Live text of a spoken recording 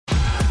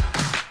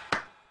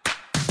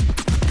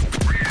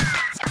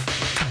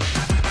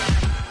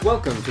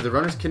Welcome to the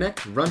Runners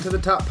Connect Run to the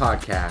Top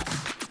podcast,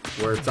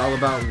 where it's all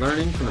about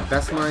learning from the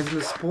best minds in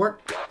the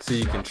sport so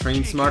you can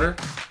train smarter,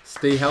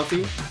 stay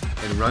healthy,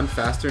 and run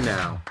faster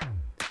now.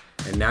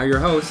 And now your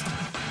host,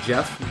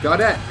 Jeff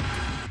Gaudette.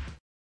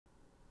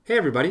 Hey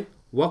everybody,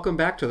 welcome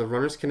back to the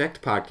Runners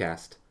Connect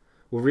podcast.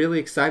 We're really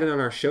excited on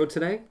our show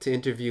today to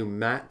interview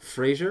Matt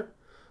Frazier,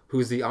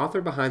 who's the author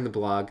behind the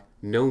blog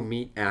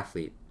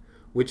NoMeatAthlete,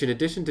 which in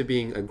addition to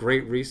being a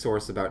great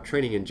resource about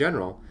training in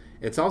general,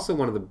 it's also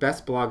one of the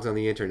best blogs on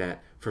the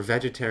internet for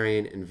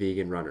vegetarian and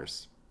vegan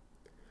runners.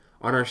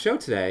 On our show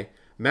today,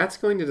 Matt's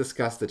going to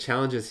discuss the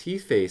challenges he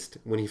faced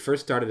when he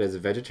first started as a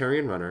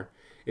vegetarian runner,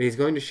 and he's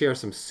going to share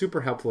some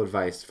super helpful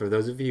advice for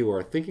those of you who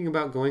are thinking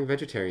about going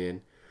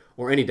vegetarian,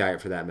 or any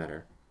diet for that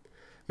matter.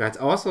 Matt's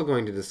also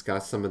going to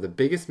discuss some of the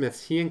biggest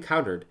myths he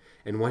encountered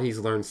and what he's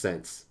learned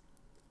since.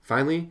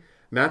 Finally,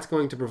 Matt's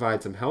going to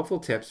provide some helpful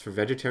tips for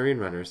vegetarian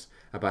runners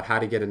about how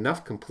to get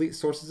enough complete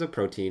sources of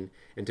protein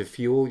and to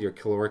fuel your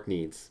caloric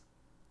needs.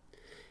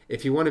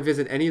 If you want to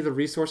visit any of the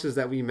resources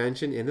that we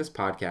mentioned in this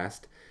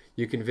podcast,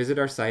 you can visit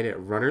our site at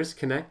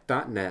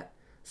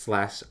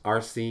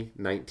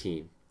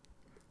runnersconnect.net/RC19.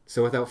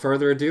 So without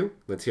further ado,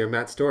 let's hear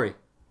Matt's story.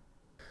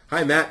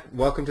 Hi Matt,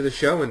 welcome to the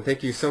show, and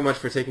thank you so much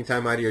for taking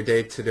time out of your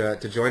day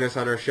to join us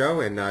on our show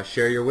and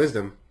share your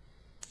wisdom.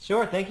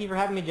 Sure. Thank you for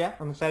having me,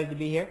 Jeff. I'm excited to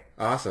be here.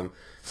 Awesome.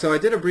 So I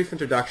did a brief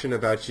introduction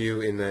about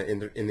you in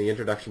the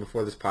introduction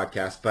before this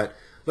podcast, but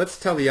let's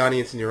tell the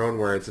audience in your own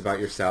words about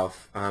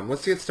yourself.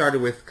 Let's get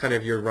started with kind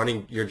of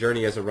your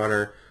journey as a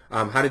runner.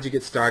 How did you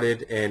get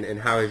started,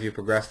 and how have you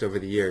progressed over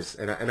the years?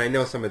 And I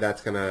know some of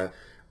that's going to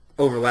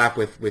overlap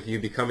with you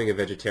becoming a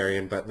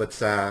vegetarian, but let's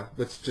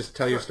just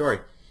tell your story.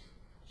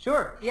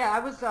 Sure. Yeah, I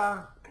was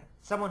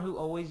someone who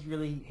always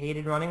really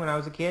hated running when I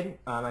was a kid.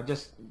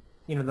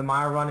 The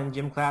mile run in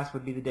gym class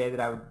would be the day that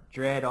I would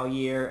dread all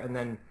year, and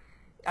then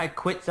I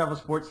quit several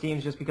sports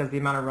teams just because of the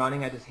amount of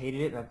running. I just hated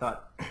it, and I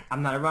thought,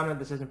 I'm not a runner,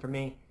 this isn't for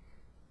me.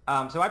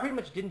 So I pretty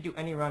much didn't do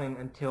any running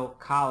until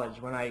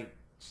college, when I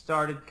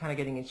started kind of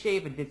getting in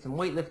shape and did some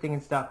weightlifting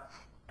and stuff.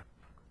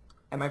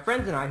 And my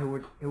friends and I,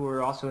 who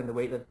were also into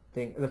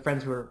weightlifting, the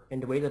friends who were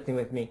into weightlifting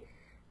with me,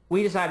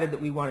 we decided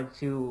that we wanted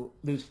to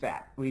lose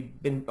fat.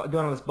 We'd been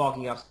doing all this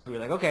bulking up, so we were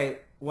like, okay,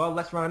 well,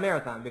 let's run a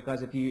marathon,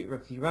 because if you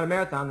run a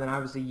marathon, then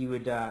obviously you'd be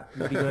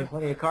doing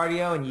plenty of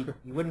cardio, and you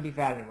wouldn't be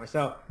fat anymore.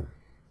 So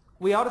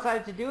we all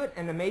decided to do it,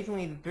 and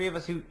amazingly, the three of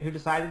us who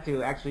decided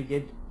to actually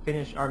did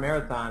finish our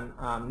marathon.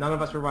 None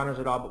of us were runners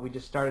at all, but we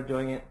just started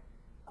doing it.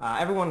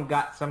 Everyone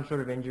got some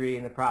sort of injury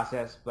in the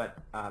process, but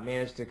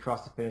managed to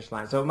cross the finish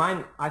line. So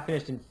mine, I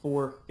finished in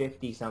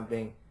 4:50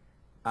 something.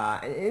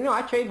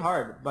 I trained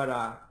hard,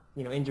 but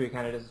injury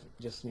kind of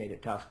just made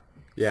it tough.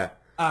 Yeah.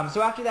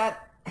 So after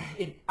that,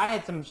 I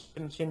had some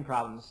shin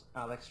problems,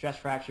 like stress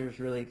fractures,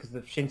 really, because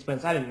the shin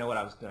splints, I didn't know what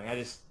I was doing. I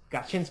just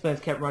got shin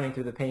splints, kept running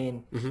through the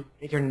pain. Mm-hmm.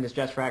 They turned into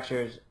stress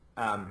fractures.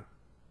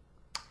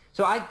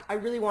 So I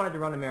really wanted to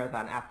run a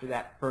marathon after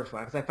that first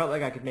one, because I felt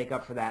like I could make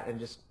up for that,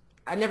 and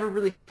I never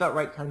really felt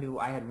right telling people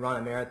I had run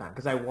a marathon,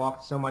 because I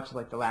walked so much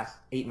like the last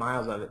 8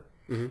 miles of it.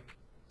 Mm-hmm.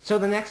 So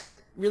the next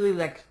really,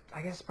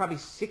 I guess probably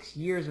 6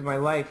 years of my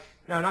life,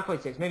 no, not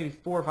quite 6, maybe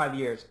 4 or 5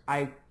 years,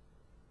 I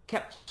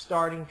kept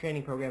starting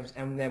training programs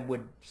and then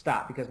would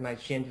stop because my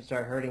shins would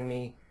start hurting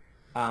me,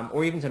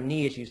 or even some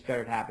knee issues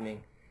started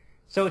happening.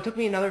 So it took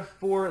me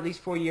at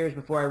least 4 years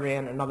before I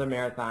ran another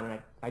marathon, and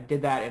I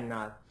did that in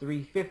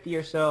 3:50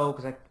 or so,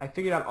 because I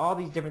figured out all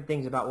these different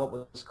things about what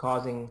was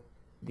causing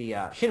the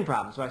shin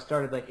problem. So I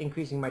started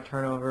increasing my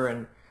turnover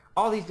and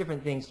all these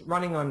different things,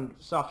 running on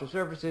softer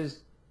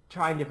surfaces,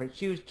 trying different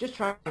shoes, just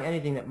trying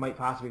anything that might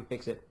possibly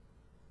fix it.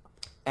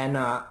 And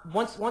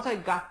once I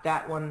got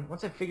that one,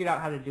 once I figured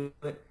out how to do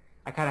it,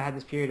 I kind of had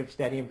this period of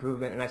steady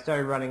improvement, and I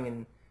started running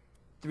in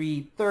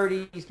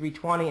 3:30s,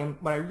 3:20, and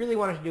what I really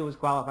wanted to do was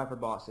qualify for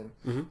Boston.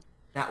 Mm-hmm.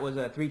 That was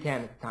a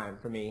 3:10 at the time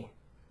for me.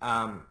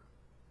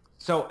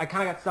 So I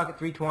kind of got stuck at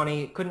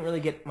 3:20, couldn't really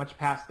get much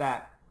past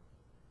that.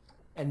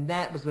 And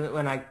that was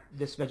when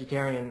this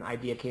vegetarian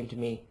idea came to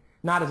me,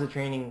 not as a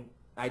training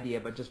idea,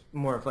 but just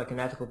more of an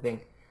ethical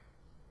thing.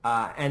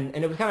 And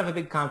it was kind of a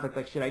big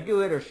conflict, should I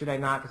do it or should I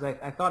not? Because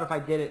I thought if I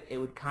did it, it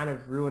would kind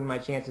of ruin my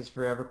chances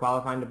for ever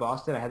qualifying to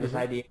Boston. I had this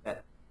idea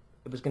that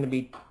it was going to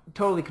be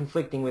totally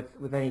conflicting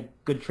with any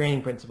good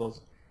training principles.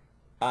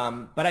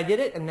 But I did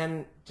it, and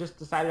then just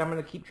decided I'm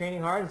going to keep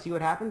training hard and see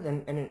what happens,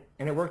 and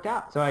it worked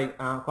out. So I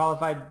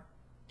qualified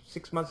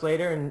 6 months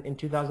later in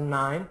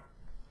 2009,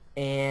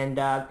 and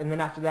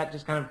then after that,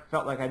 just kind of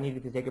felt like I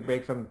needed to take a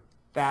break from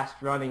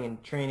fast running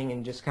and training,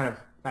 and just I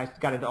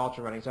got into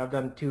ultra running. So I've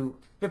done 2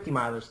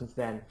 50-milers since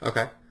then.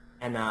 Okay.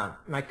 And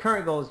my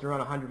current goal is to run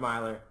a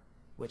 100-miler,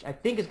 which I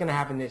think is going to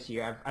happen this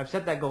year. I've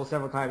set that goal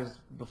several times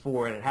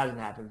before, and it hasn't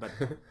happened, but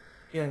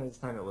feeling this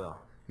time it will.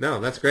 No,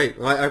 that's great.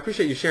 Well, I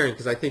appreciate you sharing,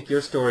 because I think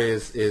your story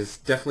is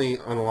definitely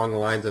along the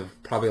lines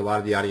of probably a lot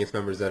of the audience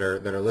members that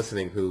are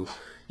listening who,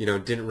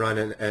 didn't run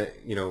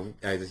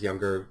as a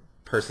younger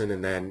person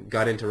and then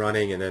got into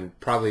running and then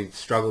probably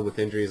struggled with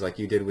injuries like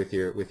you did with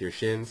your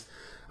shins.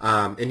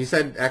 And you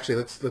said, actually,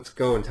 let's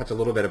go and touch a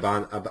little bit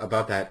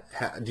about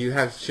that. Do you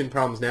have shin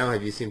problems now?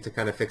 Have you seemed to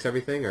kind of fix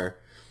everything, or?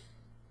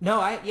 No,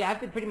 I've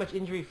been pretty much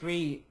injury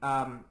free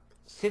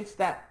since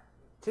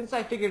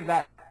I figured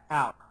that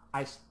out.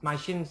 My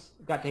shins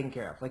got taken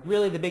care of. Like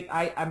really,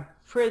 I'm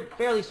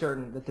fairly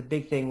certain that the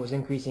big thing was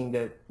increasing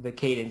the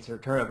cadence or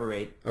turnover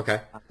rate.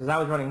 Okay. Because I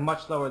was running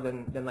much slower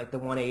than like the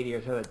 180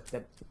 or so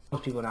that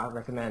most people now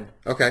recommend.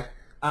 Okay.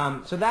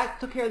 So that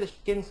took care of the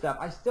shin stuff.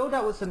 I still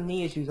dealt with some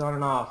knee issues on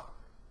and off.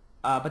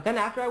 But then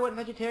after I went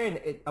vegetarian,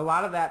 a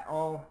lot of that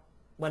all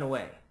went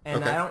away.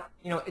 And okay. I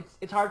don't,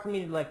 it's hard for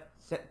me to like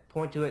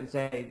point to it and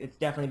say it's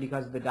definitely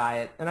because of the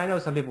diet. And I know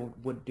some people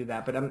would do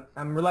that, but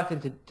I'm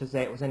reluctant to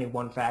say it was any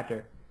one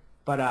factor.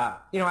 But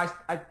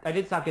I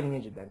did stop getting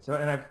injured then. So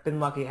and I've been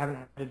lucky. I haven't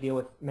had to deal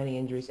with many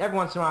injuries. Every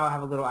once in a while, I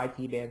have a little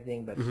IT band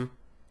thing, but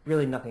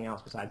really nothing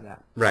else besides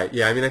that. Right.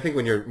 Yeah. I mean, I think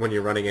when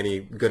you're running any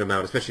good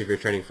amount, especially if you're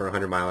training for a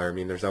 100-miler, I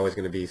mean, there's always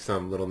going to be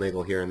some little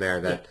niggle here and there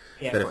that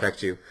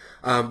affects you.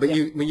 But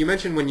when you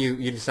mentioned when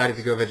you decided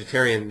to go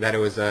vegetarian that it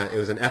was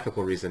an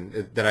ethical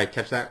reason. Did I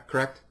catch that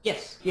correct?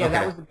 Yes. Yeah. Okay.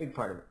 That was the big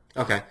part of it.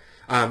 Okay.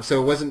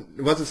 So it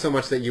wasn't so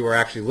much that you were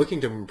actually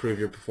looking to improve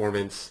your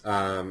performance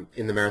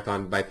in the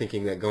marathon by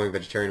thinking that going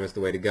vegetarian was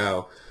the way to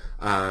go.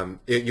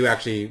 You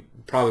actually,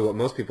 probably what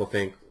most people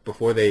think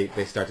before they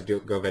start to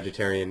go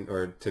vegetarian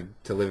or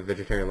to live a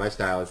vegetarian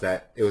lifestyle is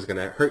that it was going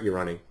to hurt you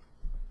running.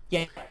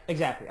 Yeah,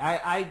 exactly.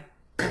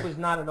 It was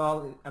not at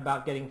all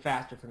about getting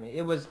faster for me.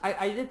 It was,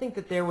 I did think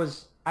that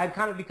I'd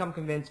kind of become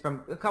convinced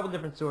from a couple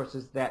different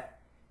sources that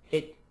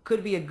it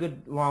could be a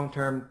good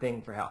long-term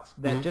thing for health.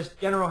 That just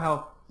general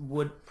health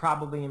would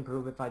probably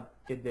improve if I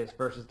did this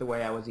versus the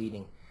way I was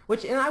eating.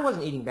 And I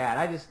wasn't eating bad.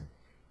 I just,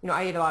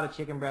 I ate a lot of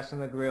chicken breasts on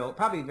the grill,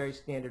 probably a very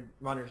standard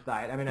runner's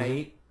diet. I mean, I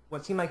ate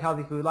what seemed like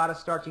healthy food, a lot of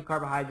starchy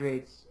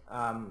carbohydrates,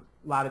 a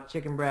lot of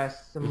chicken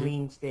breasts, some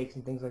lean steaks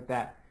and things like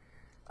that.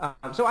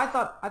 So I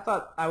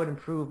thought I would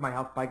improve my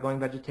health by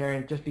going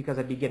vegetarian just because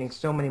I'd be getting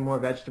so many more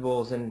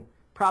vegetables and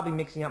probably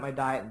mixing up my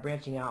diet and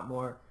branching out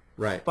more.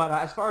 Right. But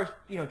as far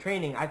as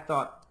training, I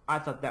thought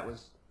that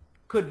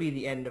could be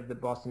the end of the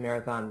Boston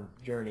Marathon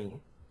journey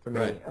for me.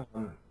 Right.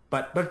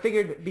 But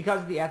figured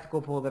because of the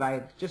ethical pull that I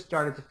had just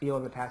started to feel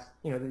in the past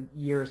the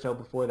year or so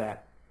before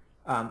that,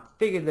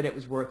 figured that it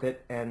was worth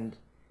it. And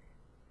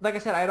like I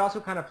said, I had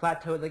also kind of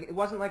plateaued. Like it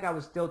wasn't like I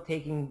was still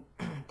taking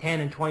 10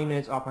 and 20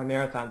 minutes off my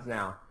marathons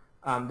now.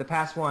 The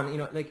past one,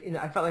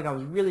 I felt like I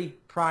was really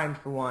primed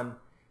for one,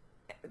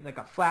 like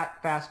a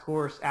flat, fast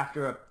course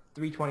after a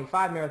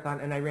 3:25 marathon,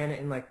 and I ran it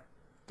in like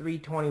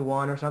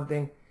 3:21 or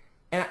something.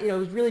 And it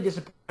was really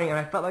disappointing, and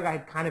I felt like I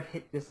had kind of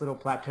hit this little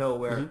plateau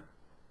where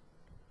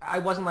I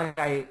wasn't like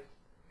I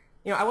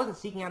wasn't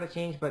seeking out a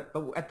change, but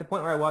at the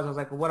point where I was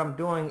like, well, what I'm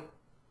doing,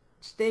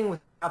 staying with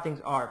how things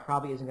are,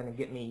 probably isn't going to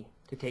get me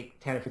to take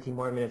 10 or 15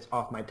 more minutes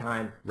off my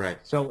time. Right.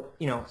 So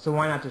so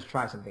why not just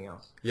try something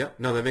else? Yep.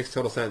 No, that makes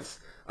total sense.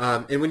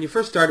 And when you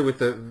first started with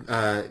the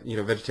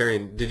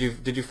vegetarian, did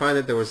you find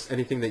that there was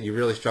anything that you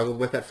really struggled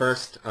with at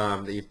first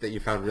that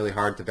you found really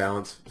hard to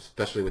balance,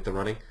 especially with the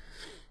running?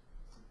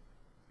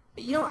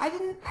 I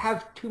didn't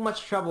have too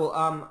much trouble.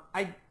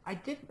 I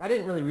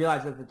didn't really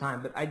realize it at the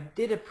time, but I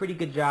did a pretty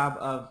good job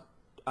of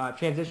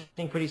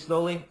transitioning pretty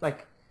slowly.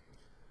 Like,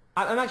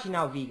 I'm actually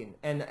now vegan,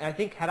 and I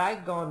think had I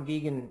gone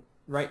vegan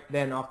right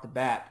then off the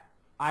bat,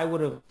 I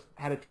would have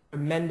had a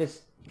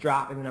tremendous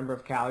drop in the number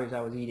of calories I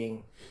was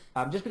eating,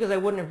 just because I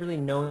wouldn't have really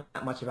known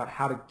that much about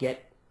how to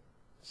get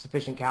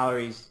sufficient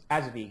calories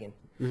as a vegan.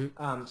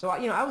 So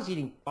I was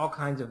eating all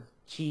kinds of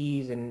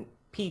cheese and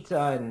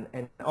pizza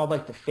and all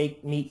like the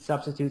fake meat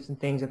substitutes and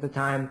things at the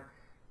time,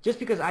 just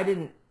because I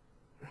didn't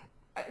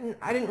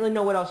really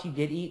know what else you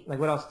did eat, like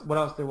what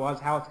else there was,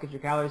 how else to get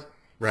your calories.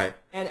 Right.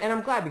 And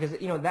I'm glad because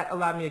that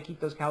allowed me to keep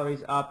those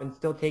calories up and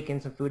still take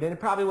in some food, and it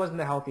probably wasn't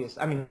the healthiest.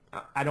 I mean,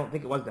 I don't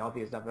think it was the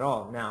healthiest stuff at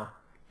all now.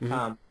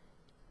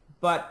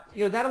 But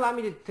that allowed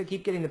me to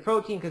keep getting the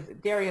protein, because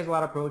dairy has a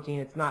lot of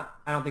protein. I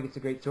don't think it's a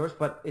great source,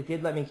 but it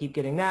did let me keep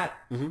getting that.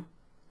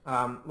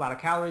 A lot of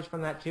calories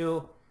from that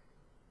too.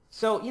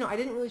 So, I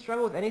didn't really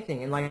struggle with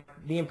anything, and like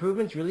the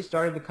improvements really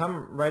started to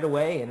come right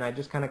away, and I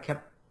just kind of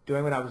kept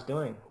doing what I was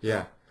doing.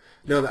 Yeah.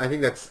 No, I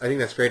think that's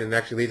great, and it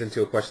actually leads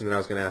into a question that I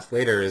was going to ask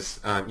later is,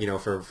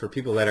 for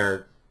people that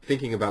are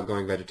thinking about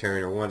going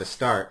vegetarian or want to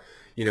start,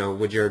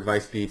 would your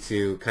advice be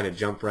to kind of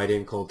jump right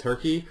in cold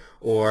turkey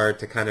or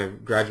to kind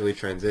of gradually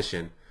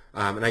transition?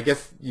 And I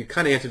guess you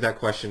kind of answered that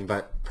question,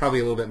 but probably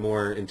a little bit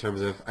more in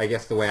terms of, I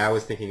guess the way I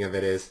was thinking of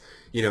it is,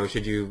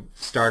 should you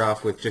start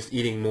off with just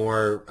eating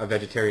more a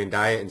vegetarian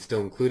diet and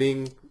still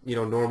including,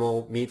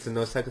 normal meats and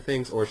those type of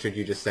things, or should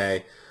you just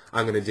say,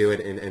 I'm going to do it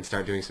and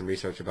start doing some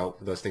research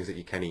about those things that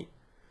you can eat?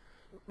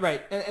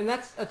 Right, and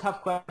that's a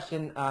tough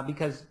question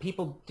because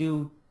people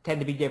do tend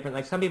to be different.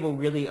 Like some people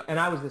really, and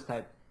I was this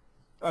type,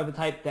 are the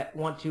type that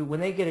want to, when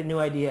they get a new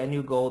idea, a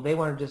new goal, they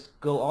want to just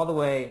go all the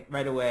way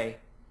right away.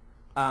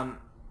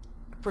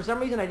 For some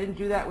reason, I didn't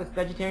do that with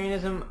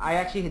vegetarianism. I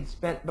actually had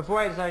spent, before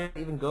I decided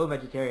to even go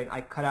vegetarian,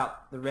 I cut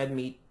out the red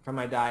meat from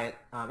my diet.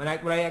 What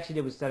I actually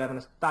did was said I'm going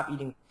to stop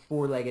eating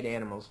four-legged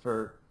animals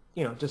for,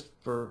 just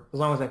for as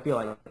long as I feel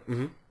like it.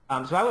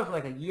 Mm-hmm. So I went for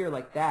like a year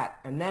like that,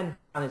 and then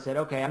I said,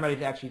 okay, I'm ready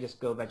to actually just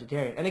go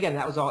vegetarian. And again,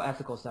 that was all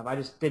ethical stuff. I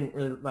just didn't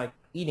really like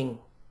eating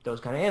those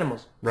kind of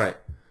animals. Right.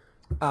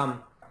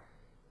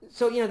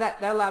 So that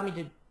allowed me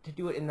to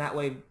do it in that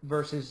way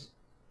versus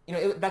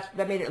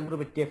that made it a little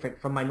bit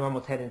different from my normal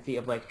tendency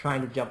of like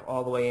trying to jump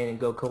all the way in and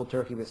go cold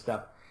turkey with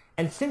stuff.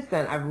 And since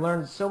then, I've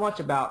learned so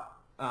much about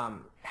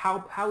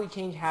how we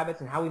change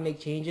habits and how we make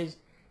changes.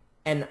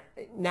 And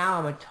now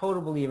I'm a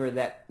total believer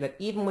that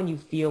even when you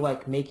feel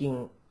like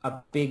making a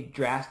big,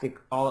 drastic,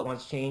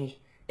 all-at-once change,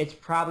 it's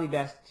probably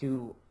best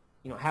to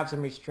have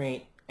some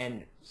restraint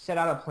and set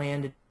out a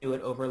plan to do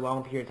it over a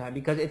long period of time,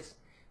 because it's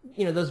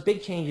those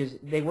big changes,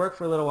 they work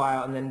for a little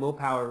while and then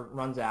willpower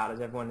runs out,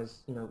 as everyone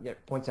is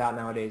points out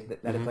nowadays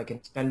that Mm-hmm. it's like an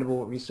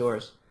expendable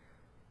resource.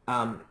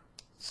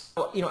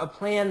 So a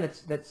plan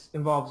that's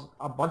involves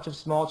a bunch of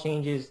small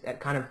changes at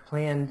kind of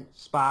planned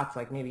spots,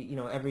 like maybe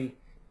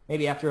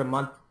after a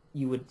month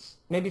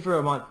for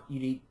a month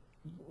you'd eat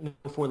no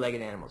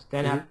four-legged animals.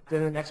 Then Mm-hmm. after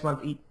the next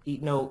month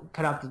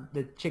cut out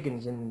the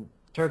chickens and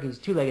turkeys,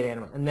 two-legged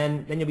animals, and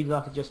then you'll be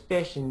left with just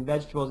fish and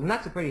vegetables, and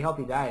that's a pretty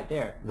healthy diet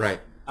there. Right.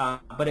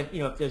 But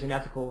if there's an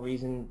ethical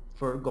reason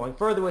for going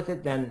further with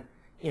it, then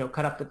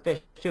cut up the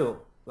fish too,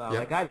 Yep.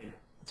 like I did.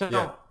 So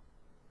No.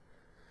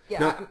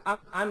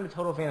 I'm a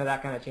total fan of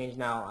that kind of change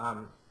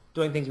now.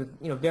 Doing things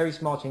with very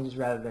small changes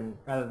rather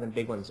than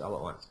big ones all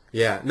at once.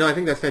 Yeah, no, I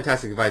think that's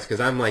fantastic advice, because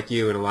I'm like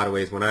you in a lot of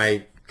ways. When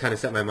I kind of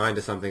set my mind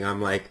to something,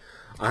 I'm like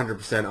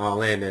 100%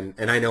 all in,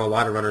 and I know a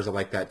lot of runners are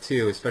like that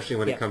too, especially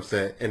when it comes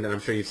to, and I'm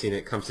sure you've seen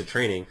it comes to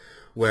training,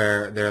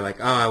 where they're like,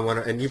 oh, I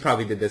want to, and you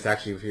probably did this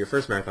actually for your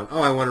first marathon,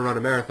 oh, I want to run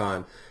a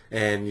marathon,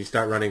 and you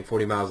start running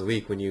 40 miles a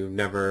week when you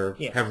never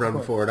have run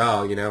before at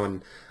all,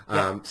 and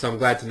so I'm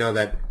glad to know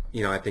that,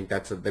 I think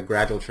that's the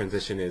gradual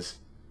transition is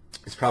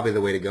probably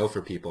the way to go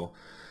for people.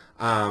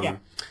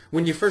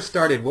 When you first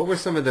started, what were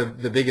some of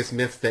the biggest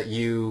myths that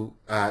you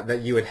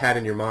had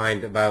in your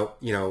mind about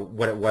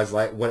what it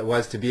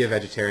was to be a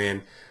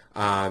vegetarian,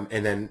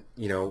 and then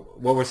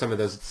what were some of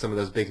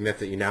those big myths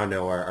that you now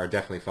know are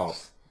definitely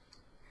false?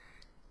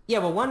 Yeah,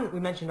 well, one we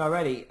mentioned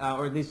already,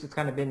 or at least it's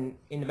kind of been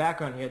in the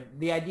background here.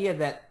 The idea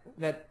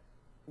that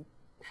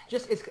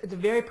just it's a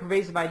very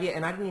pervasive idea,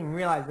 and I didn't even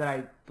realize that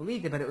I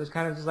believed it, but it was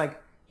kind of just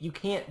like you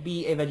can't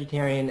be a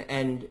vegetarian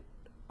and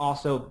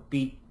also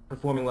be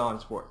performing well in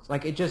sports.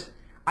 Like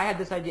I had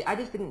this idea. I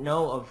just didn't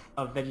know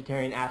of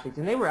vegetarian athletes,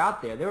 and they were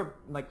out there. They were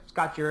like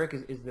Scott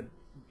Jurek is the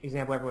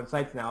example everyone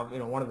cites now.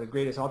 One of the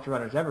greatest ultra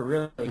runners ever,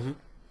 really,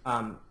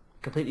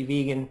 completely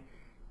vegan.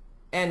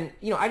 And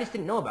I just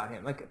didn't know about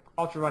him. Like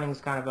ultra running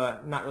is kind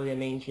of not really a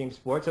mainstream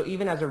sport. So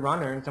even as a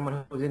runner and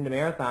someone who was into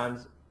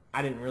marathons,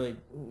 I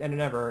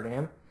never heard of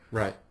him.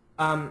 Right.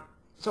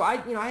 So I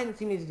hadn't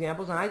seen these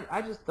examples, and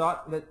I just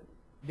thought that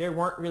there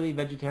weren't really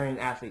vegetarian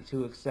athletes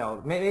who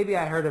excelled. Maybe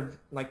I heard of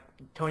like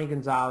Tony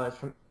Gonzalez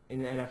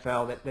in the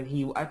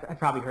NFL I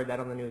probably heard that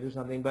on the news or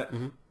something, but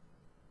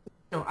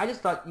I just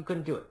thought you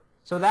couldn't do it.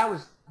 So that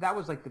was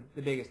like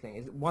the biggest thing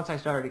is once I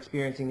started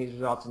experiencing these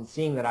results and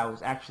seeing that I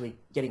was actually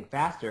getting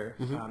faster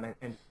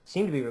and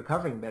seemed to be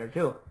recovering better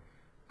too,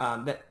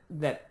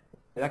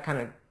 that kind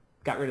of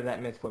got rid of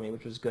that myth for me,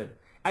 which was good.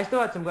 I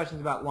still had some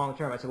questions about long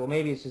term. I said, well,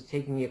 maybe it's just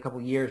taking me a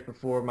couple years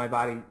before my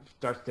body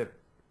starts to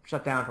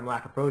shut down from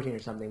lack of protein or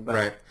something. But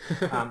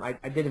right.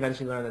 I did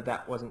eventually learn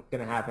that wasn't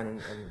going to happen,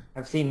 and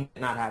I've seen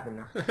it not happen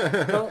now.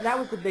 So that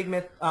was the big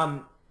myth.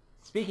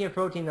 Speaking of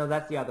protein, though,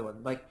 that's the other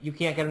one. Like, you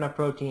can't get enough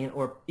protein,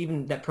 or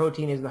even that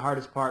protein is the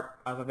hardest part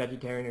of a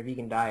vegetarian or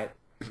vegan diet.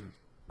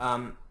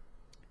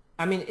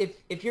 I mean,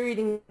 if you're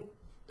eating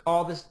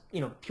all this,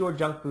 pure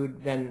junk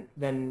food,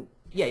 then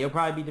yeah, you'll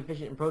probably be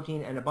deficient in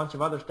protein and a bunch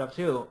of other stuff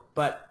too.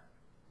 But,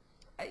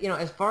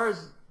 as far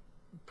as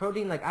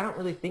protein, like, I don't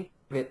really think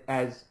of it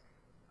as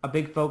a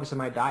big focus of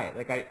my diet.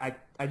 Like,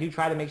 I do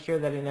try to make sure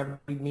that in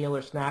every meal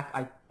or snack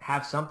I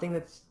have something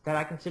that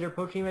I consider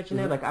protein rich in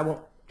there. Like, I won't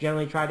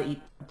generally try to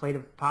eat a plate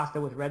of pasta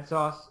with red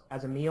sauce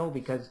as a meal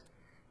because,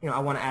 I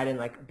want to add in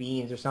like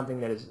beans or something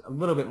that is a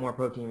little bit more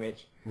protein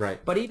rich. Right.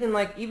 But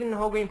even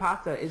whole grain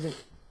pasta isn't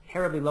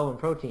terribly low in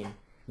protein.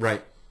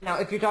 Right. Now,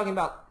 if you're talking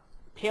about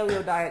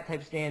paleo diet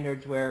type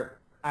standards where,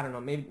 I don't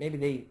know,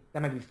 maybe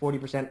that might be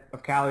 40%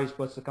 of calories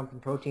supposed to come from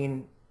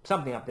protein,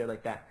 something up there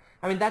like that.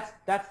 I mean, that's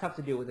tough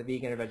to do with a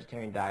vegan or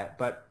vegetarian diet,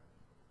 but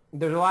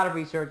there's a lot of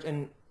research,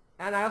 and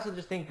I also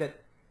just think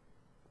that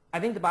I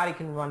think the body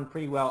can run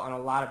pretty well on a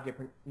lot of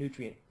different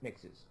nutrient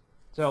mixes.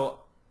 So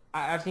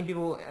I've seen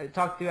people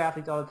talk to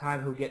athletes all the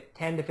time who get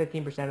 10 to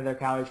 15% of their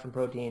calories from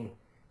protein,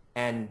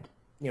 and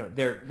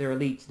they're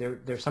elites.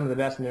 They're some of the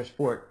best in their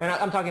sport. And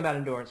I'm talking about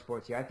endurance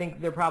sports here. I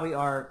think there probably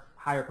are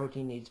higher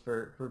protein needs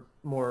for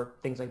more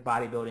things like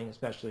bodybuilding,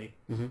 especially.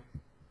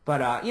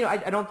 But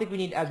I don't think we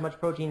need as much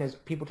protein as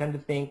people tend to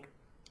think.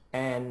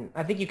 And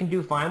I think you can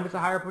do fine with a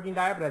higher protein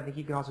diet, but I think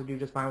you can also do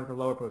just fine with a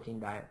lower protein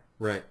diet.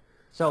 Right.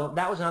 So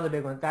that was another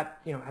big one. That,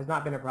 has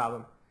not been a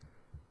problem.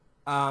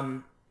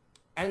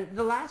 And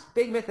the last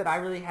big myth that I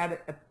really had,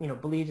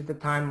 believed at the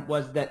time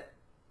was that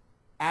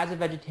as a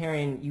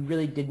vegetarian, you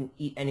really didn't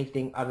eat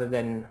anything other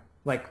than,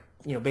 like,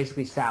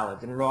 basically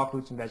salads and raw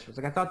fruits and vegetables.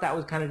 Like, I thought that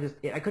was kind of just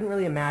it. I couldn't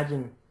really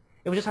imagine.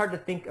 It was just hard to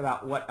think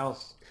about what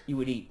else you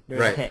would eat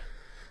during the day.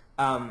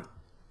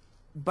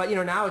 But,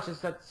 now it's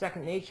just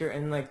second nature.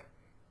 And, like,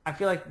 I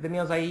feel like the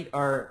meals I eat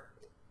are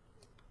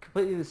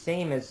completely the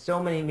same as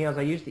so many meals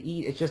I used to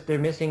eat. It's just they're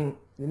missing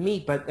the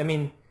meat. But, I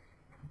mean,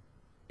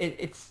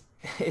 it's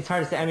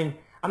hard to say. I mean,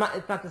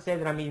 it's not to say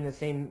that I'm eating the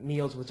same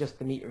meals with just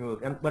the meat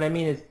removed. What I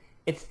mean is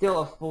it's still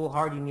a full,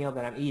 hearty meal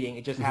that I'm eating.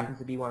 It just happens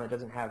to be one that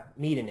doesn't have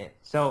meat in it.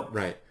 So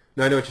right.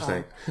 No, I know what you're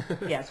saying.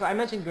 Yeah, so I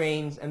mentioned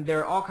grains, and there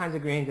are all kinds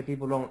of grains that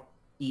people don't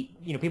eat.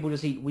 People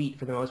just eat wheat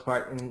for the most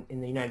part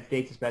in the United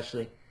States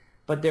especially.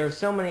 But there are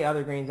so many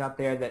other grains out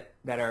there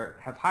that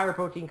have higher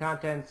protein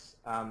contents,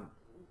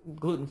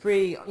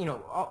 gluten-free,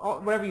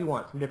 whatever you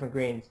want from different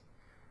grains.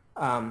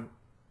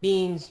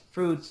 Beans,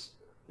 fruits,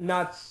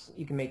 nuts.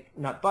 You can make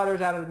nut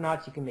butters out of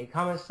nuts. You can make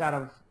hummus out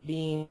of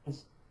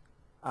beans.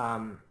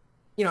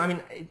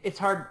 It's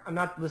hard. I'm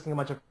not listing a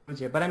bunch of foods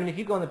here, but I mean, if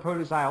you go in the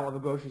produce aisle of a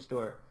grocery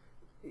store,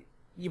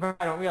 you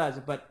probably don't realize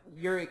it, but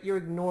you're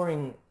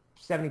ignoring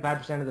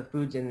 75% of the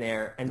foods in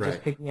there and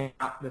just picking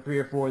out the 3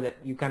 or 4 that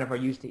you kind of are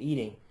used to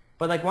eating.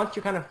 But like once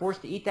you're kind of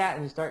forced to eat that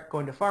and you start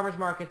going to farmers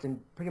markets and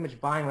pretty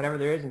much buying whatever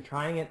there is and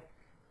trying it,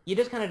 you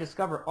just kind of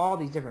discover all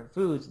these different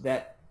foods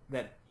that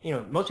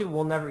most people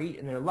will never eat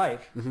in their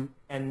life.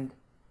 And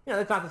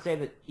that's not to say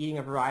that eating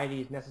a variety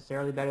is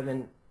necessarily better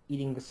than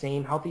eating the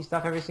same healthy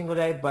stuff every single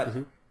day, but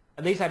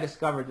at least I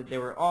discovered that there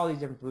were all these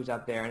different foods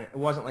out there, and it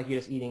wasn't like you're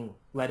just eating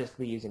lettuce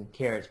leaves and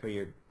carrots for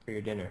your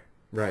dinner.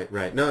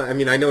 Right. No, I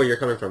mean, I know where you're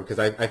coming from, because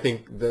I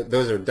think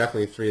those are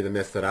definitely 3 of the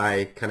myths that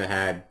I kind of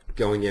had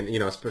going in,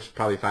 especially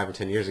probably 5 or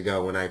 10 years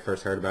ago when I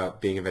first heard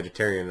about being a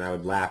vegetarian, and I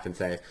would laugh and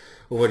say,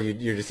 well, what are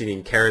you're just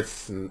eating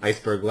carrots and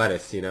iceberg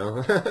lettuce,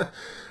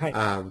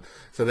 Right.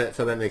 So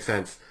that makes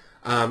sense.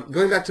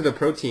 Going back to the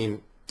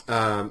protein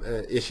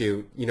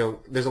issue,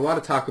 there's a lot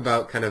of talk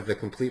about kind of the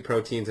complete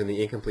proteins and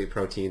the incomplete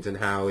proteins, and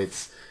how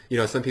it's,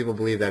 some people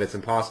believe that it's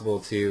impossible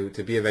to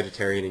be a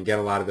vegetarian and get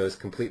a lot of those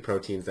complete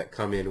proteins that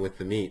come in with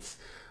the meats.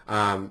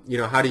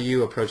 How do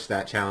you approach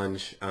that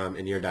challenge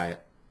in your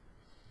diet?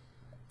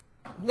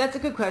 That's a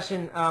good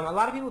question. A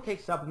lot of people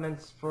take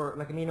supplements for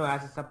like amino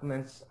acid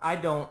supplements. I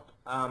don't,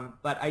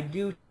 but I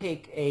do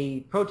take a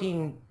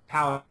protein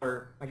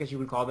powder. I guess you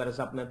would call that a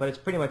supplement, but it's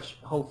pretty much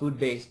whole food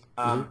based.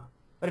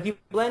 But if you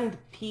blend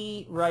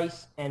pea,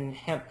 rice, and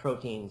hemp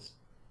proteins,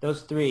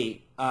 those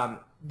 3,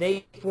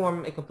 they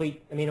form a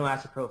complete amino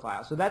acid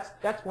profile. So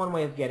that's one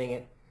way of getting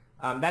it.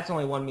 That's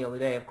only one meal a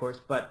day, of course,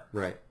 but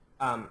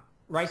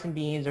rice and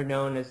beans are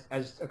known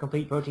as a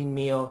complete protein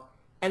meal.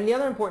 And the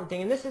other important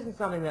thing, and this isn't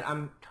something that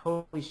I'm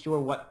totally sure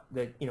what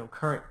the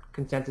current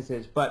consensus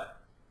is, but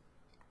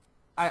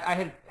I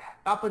had,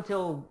 up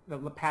until the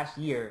past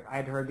year, I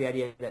had heard the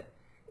idea that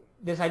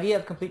this idea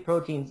of complete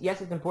proteins,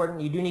 yes, it's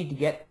important. You do need to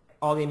get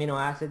all the amino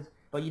acids,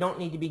 but you don't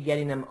need to be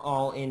getting them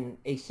all in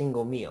a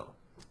single meal.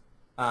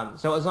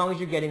 So as long as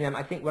you're getting them,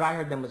 I think what I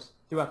heard them was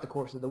throughout the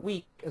course of the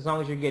week, as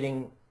long as you're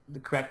getting the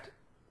correct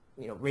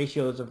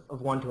ratios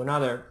of one to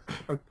another,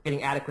 or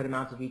getting adequate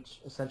amounts of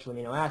each essential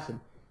amino acid,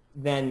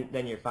 then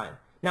you're fine.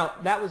 Now,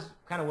 that was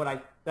kind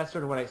of that's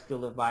sort of what I still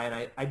live by,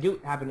 and I do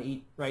happen to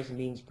eat rice and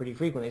beans pretty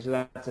frequently,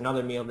 so that's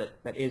another meal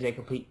that is a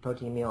complete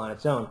protein meal on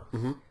its own.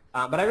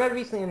 But I read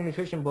recently in a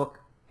nutrition book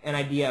an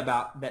idea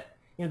about that,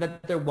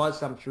 that there was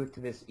some truth to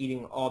this,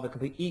 eating all the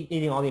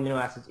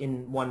amino acids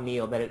in one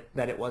meal,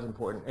 that it was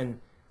important. And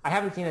I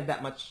haven't seen it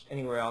that much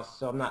anywhere else,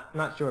 so I'm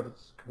not sure if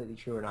it's completely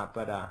true or not,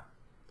 but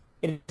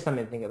it is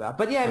something to think about.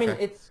 But yeah, I mean,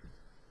 it's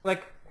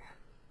like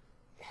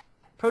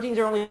proteins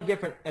are only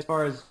different as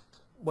far as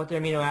what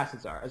their amino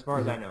acids are, as far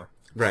as I know.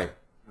 Right.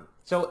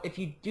 So if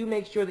you do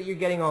make sure that you're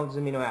getting all those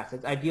amino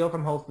acids,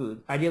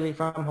 ideally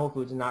from whole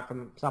foods and not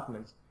from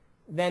supplements,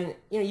 then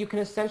you can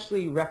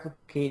essentially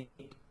replicate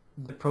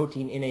the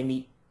protein in a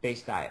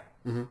meat-based diet.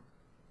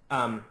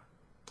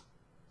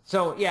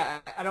 So yeah,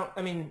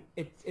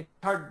 it's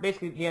hard.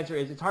 Basically, the answer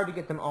is it's hard to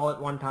get them all at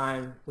one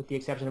time, with the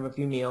exception of a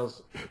few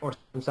meals or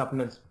some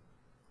supplements.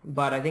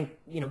 But I think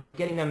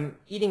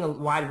eating a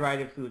wide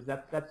variety of foods,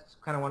 that's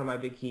kind of one of my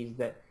big keys.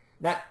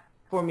 That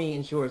for me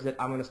ensures that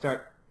I'm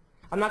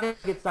not going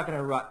to get stuck in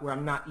a rut where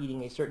I'm not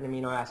eating a certain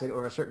amino acid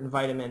or a certain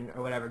vitamin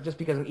or whatever, just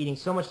because I'm eating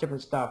so much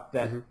different stuff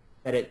that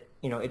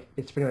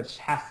it's pretty much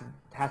has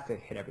to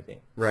hit everything.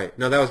 Right.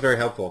 No, that was very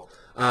helpful.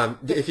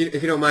 If you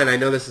don't mind, I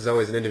know this is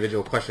always an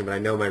individual question, but I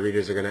know my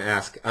readers are going to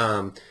ask.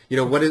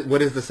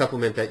 What is the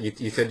supplement that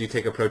you said you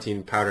take a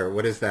protein powder?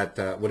 What is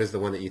that? What is the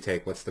one that you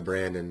take? What's the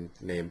brand and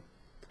name?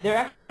 There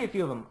are actually a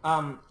few of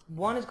them.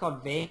 One is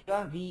called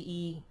Vega,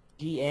 VEGA.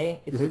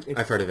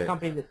 I've heard of it.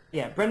 Company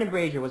Brendan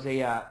Frazier was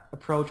a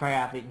pro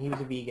triathlete, and he was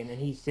a vegan, and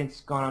he's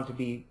since gone on to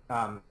be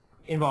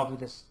involved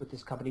with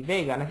this company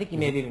Vega, and I think he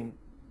may have even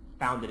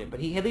founded it, but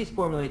he at least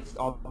formulates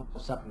all the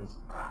supplements.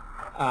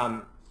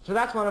 So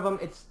that's one of them.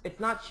 It's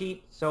not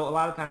cheap, so a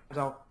lot of times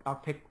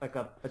I'll pick like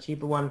a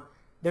cheaper one.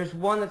 There's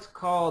one that's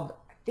called,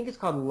 I think it's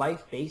called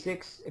Life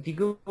Basics. If you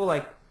Google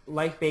like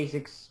Life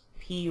Basics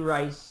pea,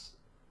 rice,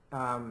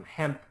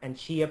 hemp, and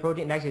chia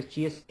protein, and actually there's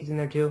chia seeds in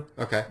there too.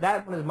 Okay.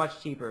 That one is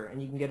much cheaper,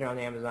 and you can get it on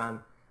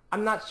Amazon.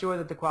 I'm not sure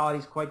that the quality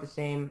is quite the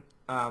same.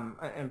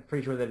 I'm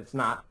pretty sure that it's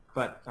not,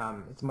 but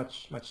it's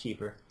much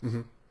cheaper.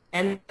 Mm-hmm.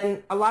 And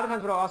a lot of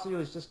times what I'll also do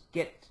is just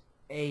get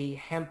a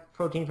hemp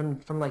protein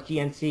from like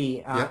GNC.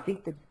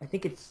 Yep.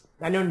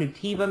 I know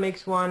Nutiva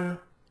makes one,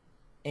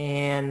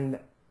 and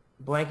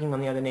blanking on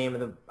the other name of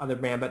the other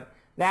brand, but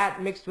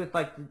that mixed with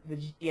like the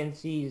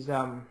GNC's.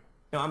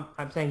 No,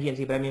 I'm saying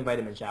GNC, but I mean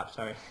Vitamin Shop.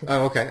 Sorry.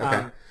 Oh,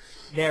 okay.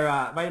 Their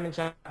Vitamin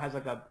Shop has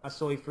like a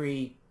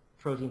soy-free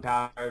protein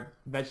powder,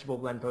 vegetable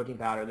blend protein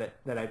powder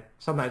that I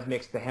sometimes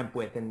mix the hemp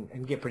with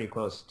and get pretty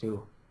close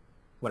to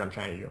what I'm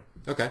trying to do.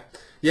 Okay.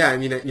 Yeah, I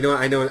mean, you know,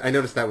 I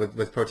noticed that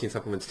with protein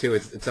supplements too.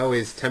 It's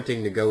always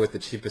tempting to go with the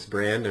cheapest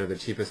brand or the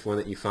cheapest one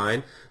that you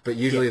find, but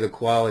usually the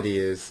quality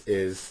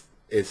is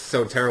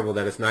so terrible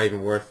that it's not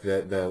even worth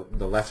the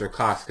lesser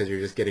cost because you're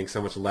just getting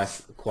so much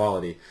less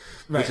quality,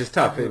 which is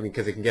tough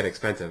because it can get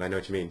expensive. I know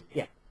what you mean.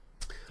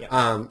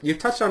 Yeah. You've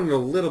touched on it a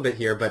little bit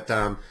here, but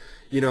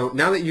you know,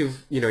 now that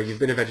you've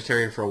been a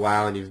vegetarian for a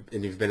while and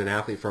you've been an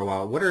athlete for a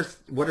while, what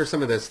are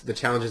some of the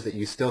challenges that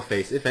you still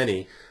face, if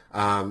any?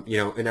 You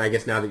know, and I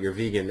guess now that you're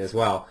vegan as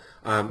well,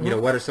 you know,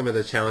 what are some of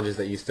the challenges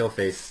that you still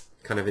face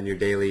kind of in your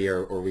daily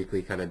or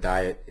weekly kind of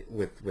diet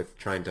with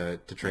trying to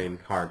train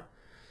hard?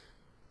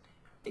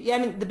 Yeah, I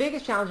mean, the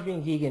biggest challenge of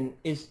being vegan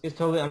is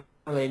totally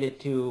unrelated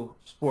to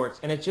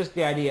sports, and it's just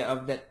the idea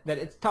of that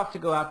it's tough to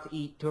go out to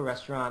eat to a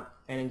restaurant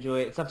and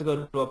enjoy it. It's tough to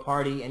go to a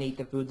party and eat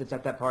the food that's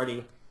at that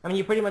party. I mean,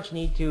 you pretty much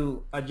need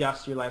to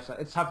adjust your lifestyle.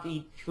 It's tough to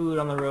eat food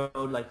on the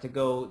road, like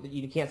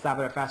you can't stop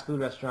at a fast food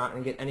restaurant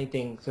and get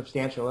anything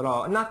substantial at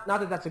all. And not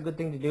that that's a good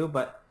thing to do,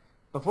 but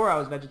before I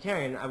was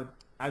vegetarian,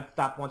 I'd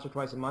stop once or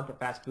twice a month at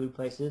fast food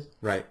places.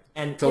 Right.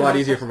 And it's a lot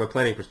easier from a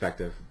planning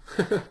perspective.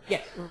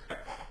 Yes.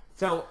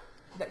 So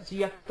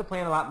you have to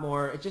plan a lot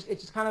more. It's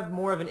just kind of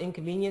more of an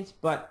inconvenience,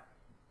 but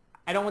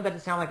I don't want that to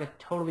sound like a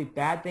totally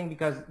bad thing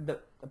because the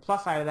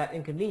plus side of that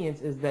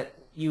inconvenience is that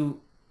you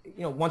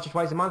know, once or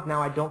twice a month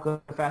now I don't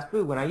go to fast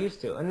food when I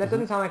used to. And that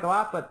doesn't sound like a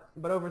lot,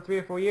 but over 3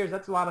 or 4 years,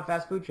 that's a lot of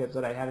fast food trips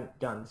that I haven't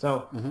done.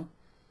 So,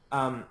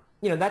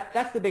 you know,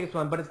 that's the biggest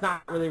one, but it's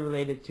not really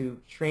related to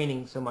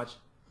training so much.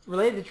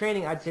 Related to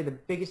training, I'd say the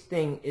biggest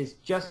thing is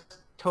just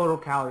total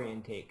calorie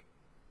intake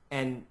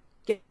and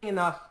getting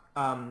enough,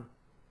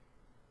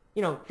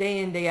 you know, day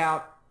in, day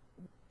out,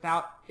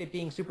 without it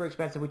being super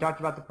expensive. We talked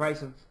about the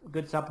price of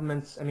good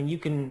supplements. I mean, you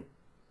can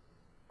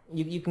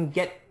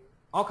get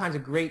all kinds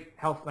of great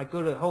health, like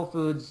go to Whole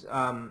Foods,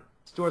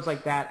 stores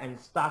like that, and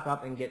stock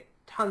up and get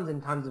tons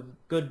and tons of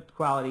good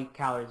quality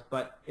calories,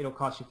 but it'll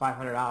cost you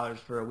 $500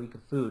 for a week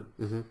of food.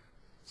 Mm-hmm.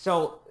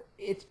 So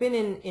it's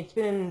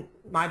been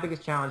my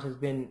biggest challenge has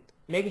been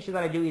making sure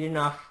that I do eat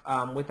enough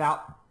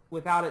without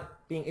it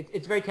being.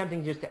 It's very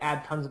tempting just to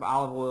add tons of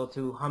olive oil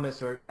to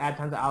hummus or add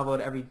tons of olive oil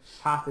to every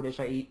pasta dish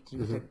I eat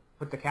to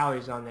put the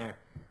calories on there.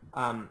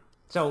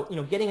 So you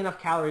know, getting enough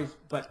calories,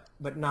 but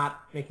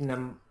not making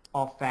them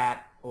all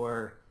fat,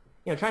 or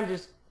you know, trying to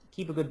just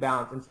keep a good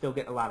balance and still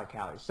get a lot of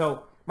calories.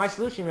 So my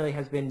solution really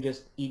has been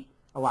just eat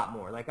a lot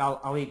more. Like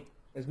I'll eat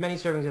as many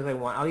servings as I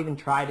want. I'll even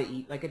try to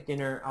eat like at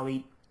dinner. I'll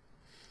eat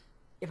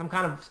if I'm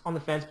kind of on the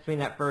fence between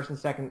that first and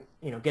second,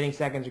 you know, getting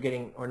seconds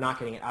or not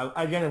getting it.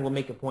 I generally will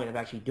make a point of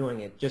actually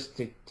doing it just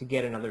to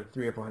get another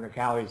 300 or 400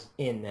 calories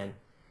in then.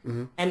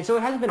 Mm-hmm. And so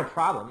it hasn't been a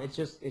problem. It's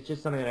just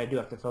something that I do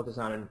have to focus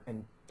on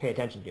and pay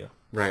attention to.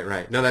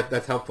 Right. No,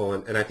 that's helpful,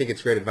 and I think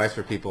it's great advice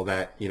for people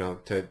that, you know,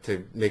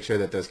 to make sure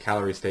that those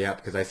calories stay up,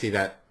 because I see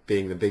that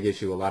being the big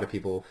issue. A lot of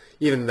people,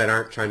 even that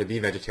aren't trying to be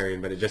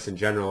vegetarian, but just in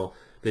general,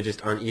 they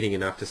just aren't eating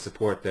enough to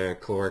support their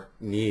caloric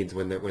needs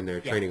when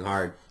they're training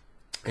hard.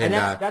 And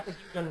that's a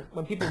huge one.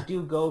 When people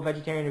do go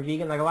vegetarian or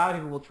vegan, like a lot of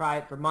people will try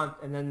it for a month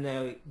and then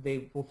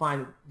they will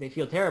find they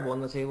feel terrible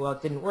and they'll say, well,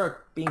 it didn't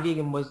work. Being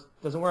vegan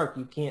doesn't work.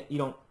 You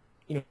don't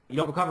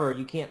recover.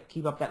 You can't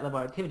keep up that level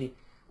of activity.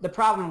 The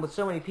problem with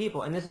so many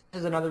people, and this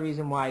is another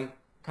reason why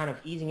kind of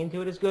easing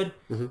into it is good.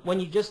 Mm-hmm. When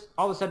you just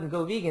all of a sudden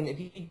go vegan,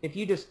 if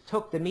you just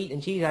took the meat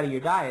and cheese out of your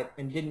diet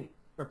and didn't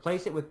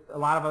replace it with a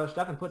lot of other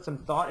stuff and put some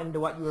thought into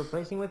what you were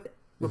replacing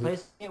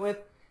it with,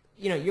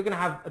 you know, you're going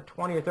to have a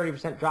 20 or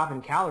 30% drop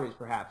in calories,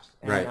 perhaps.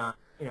 And, right.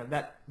 You know,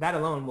 that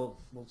alone will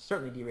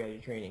certainly derail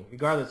your training,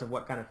 regardless of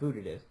what kind of food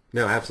it is.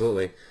 No,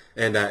 absolutely.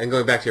 And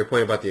going back to your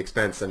point about the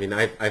expense, I mean,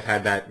 I've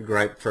had that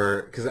gripe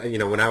because you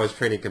know, when I was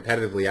training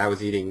competitively, I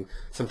was eating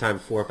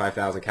sometimes 4,000 or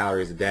 5,000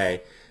 calories a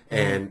day,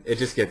 and it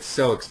just gets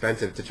so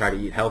expensive to try to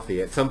eat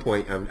healthy. At some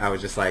point, I was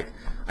just like,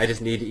 I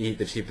just need to eat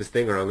the cheapest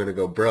thing or I'm going to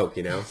go broke,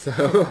 you know?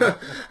 So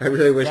I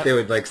really wish they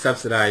would like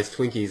subsidize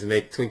Twinkies and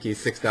make Twinkies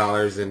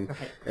 $6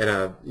 and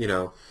a, you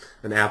know,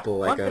 an apple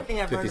like a 50 cents. One good thing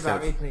I've learned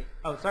about recently.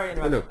 Oh, sorry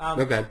to interrupt.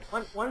 No, go ahead.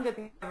 One good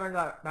thing I've learned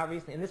about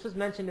recently, and this was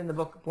mentioned in the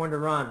book Born to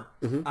Run,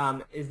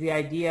 is the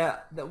idea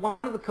that one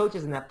of the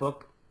coaches in that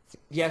book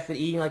suggested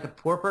eating like a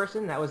poor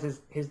person. That was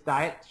his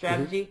diet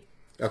strategy.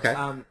 Okay.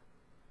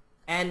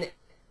 And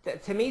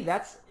to me,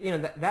 that's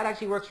that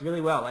actually works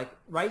really well. Like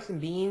rice and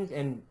beans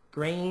and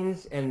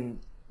grains and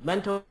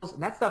lentils,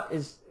 that stuff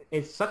is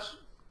such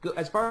good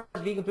as far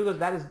as vegan food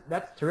goes.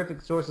 That's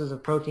terrific sources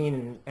of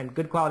protein and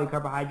good quality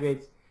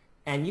carbohydrates,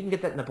 and you can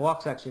get that in the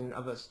bulk section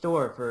of a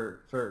store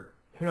for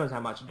who knows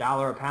how much,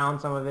 $1 a pound,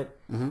 some of it.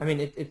 I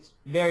mean, it's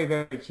very,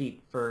 very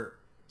cheap for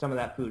some of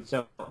that food.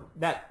 So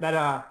I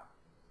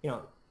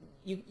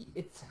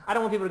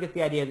don't want people to get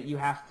the idea that you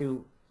have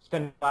to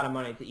spend a lot of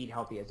money to eat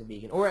healthy as a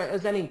vegan or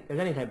as any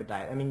type of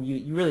diet. I mean,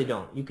 you really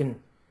don't.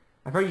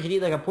 I've heard you should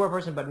eat like a poor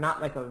person, but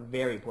not like a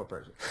very poor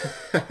person.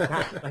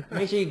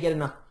 Make sure you get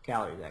enough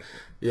calories, actually.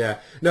 Yeah.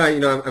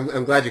 No,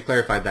 I'm glad you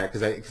clarified that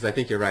because I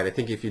think you're right. I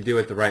think if you do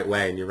it the right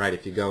way, and you're right,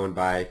 if you go and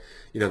buy,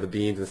 the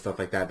beans and stuff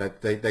like that,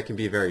 that can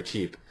be very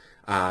cheap.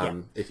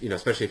 If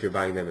especially if you're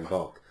buying them in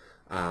bulk.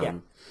 Yeah.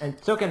 And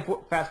so can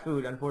fast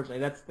food. Unfortunately,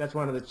 that's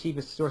one of the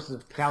cheapest sources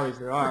of calories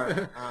there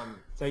are.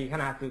 So you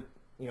kind of have to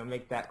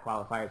make that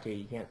qualifier too.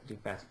 You can't do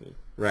fast food.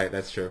 Right,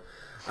 that's true.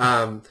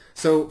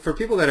 So for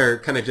people that are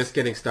kind of just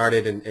getting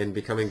started and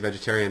becoming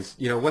vegetarians,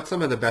 what's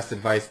some of the best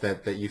advice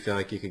that you feel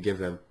like you could give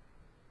them?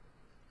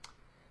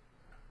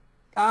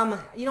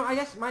 I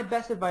guess my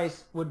best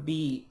advice would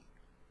be,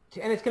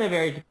 and it's going to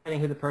vary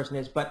depending who the person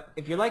is, but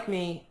if you're like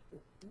me,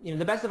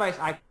 the best advice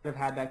I could have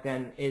had back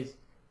then is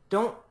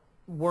don't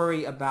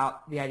worry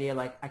about the idea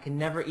like I can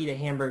never eat a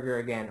hamburger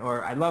again,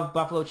 or I love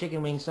buffalo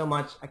chicken wings so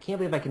much, I can't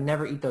believe I can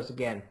never eat those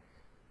again.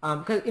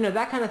 Because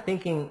that kind of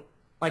thinking,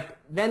 like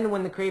then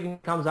when the craving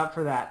comes up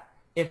for that,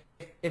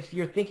 if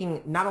you're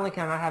thinking not only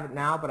can I not have it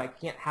now, but I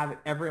can't have it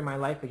ever in my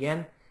life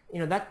again,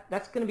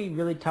 that's going to be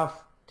really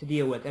tough to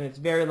deal with, and it's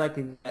very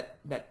likely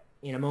that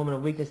in a moment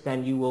of weakness,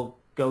 then you will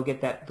go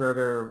get that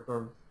burger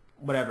or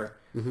whatever.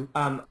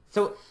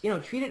 So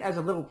treat it as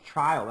a little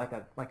trial, like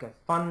a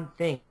fun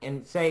thing,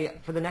 and say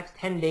for the next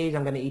 10 days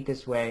I'm going to eat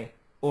this way,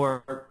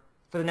 or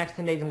for the next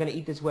 10 days I'm going to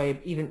eat this way,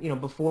 even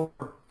before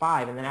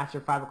 5, and then after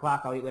 5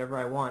 o'clock I'll eat whatever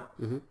I want.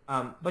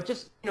 But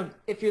just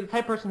if you're the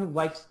type of person who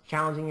likes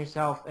challenging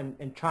yourself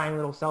and trying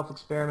little self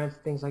experiments,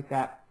 things like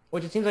that,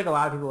 which it seems like a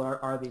lot of people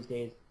are these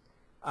days,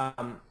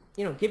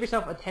 give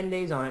yourself a 10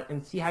 days on it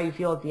and see how you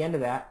feel at the end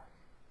of that.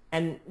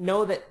 And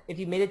know that if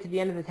you made it to the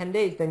end of the 10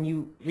 days, then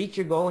you reach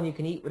your goal and you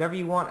can eat whatever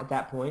you want at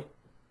that point.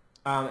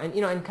 And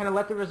kind of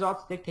let the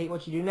results dictate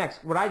what you do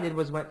next. What I did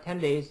was went 10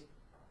 days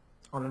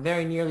on a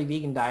very nearly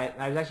vegan diet.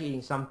 I was actually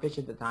eating some fish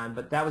at the time,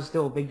 but that was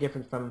still a big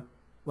difference from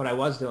what I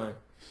was doing.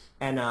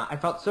 And I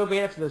felt so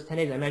great after those 10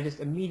 days. I mean, I just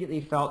immediately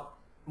felt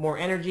more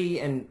energy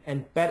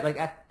and better.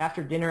 Like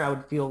after dinner, I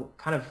would feel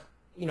kind of,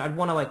 I'd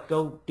want to like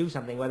go do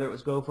something, whether it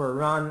was go for a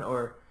run,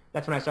 or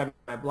that's when I started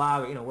my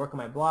blog, work on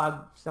my blog,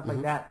 stuff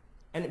like that.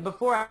 And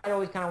before, I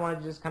always kind of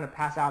wanted to just kind of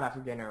pass out after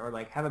dinner or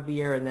like have a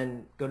beer and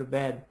then go to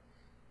bed.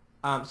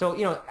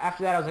 So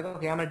after that, I was like,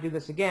 okay, I'm going to do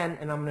this again,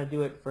 and I'm going to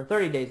do it for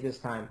 30 days this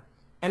time.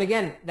 And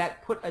again,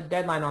 that put a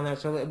deadline on there.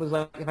 So it was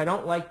like, if I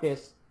don't like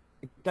this,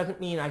 it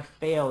doesn't mean I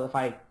fail if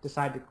I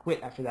decide to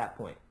quit after that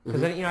point.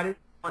 Because I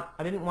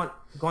didn't want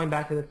going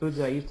back to the foods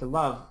that I used to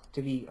love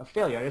to be a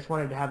failure. I just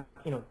wanted to have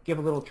give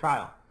a little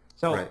trial.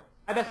 So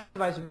my best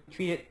advice would be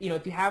treat it.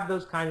 If you have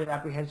those kinds of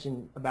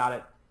apprehension about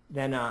it,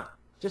 then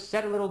just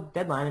set a little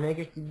deadline and make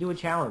it do a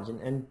challenge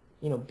and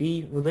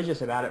be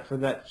religious about it for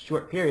that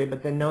short period,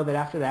 but then know that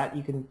after that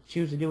you can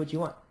choose to do what you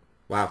want.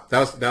 Wow,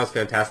 that was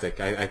fantastic.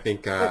 I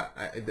think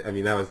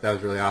that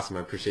was really awesome.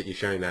 I appreciate you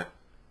sharing that.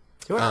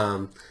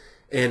 Sure.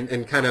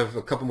 And kind of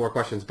a couple more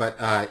questions, but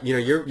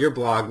your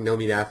blog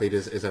NoMeatAthlete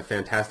is a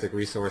fantastic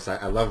resource.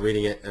 I love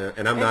reading it,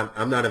 and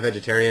I'm not a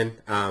vegetarian,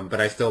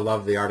 but I still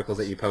love the articles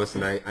that you post,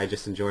 and I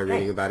just enjoy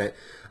reading about it.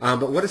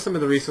 But what are some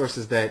of the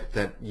resources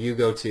that you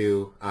go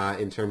to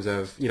in terms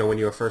of when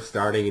you were first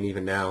starting and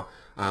even now?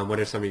 What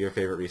are some of your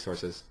favorite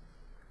resources?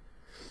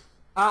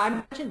 I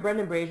mentioned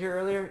Brendan Frazier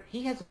earlier.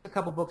 He has a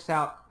couple books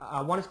out.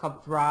 One is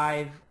called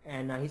Thrive,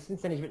 and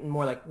since then he's written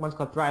more, like one's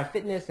called Thrive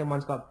Fitness and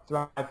one's called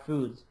Thrive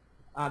Foods.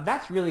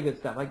 That's really good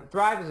stuff. Like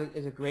Thrive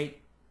is a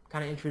great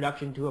kind of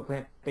introduction to a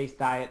plant-based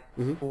diet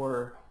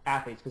for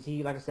athletes, because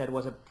he, like I said,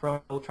 was a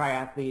pro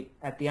triathlete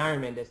at the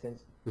Ironman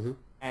distance,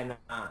 and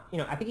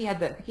I think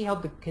he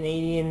held the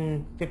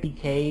Canadian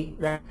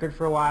 50K record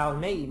for a while,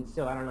 and maybe even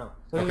still, I don't know.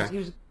 So he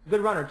was a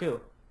good runner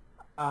too,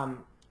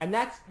 and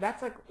that's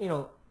like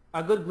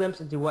a good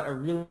glimpse into what a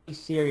really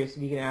serious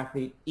vegan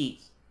athlete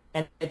eats,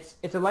 and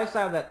it's a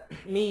lifestyle that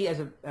me as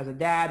a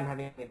dad and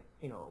having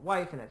a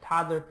wife and a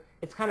toddler,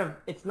 it's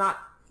not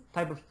the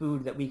type of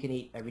food that we can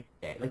eat every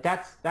day. Like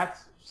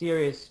that's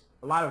serious.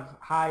 A lot of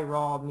high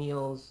raw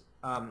meals.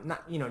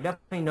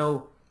 Definitely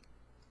no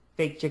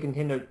fake chicken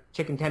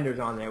tenders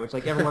on there, which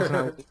like every once in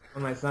a while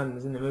when my son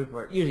is in the mood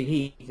for it. Usually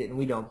he eats it and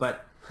we don't,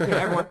 but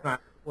every once in a while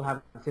we'll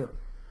have it too.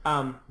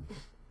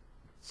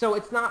 So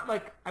it's not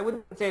like, I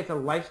wouldn't say it's a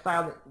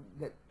lifestyle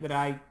that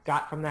I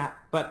got from that,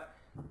 but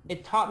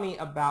it taught me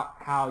about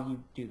how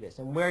you do this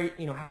and where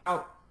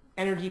how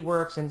energy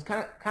works, and it's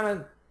kind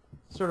of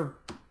sort of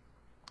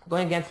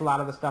going against a lot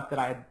of the stuff that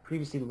I had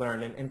previously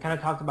learned, and kind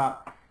of talked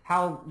about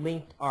how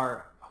linked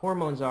our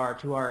hormones are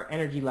to our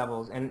energy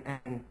levels and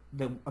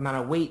the amount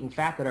of weight and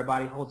fat that our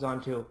body holds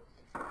on to,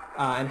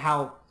 and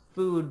how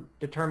food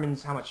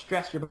determines how much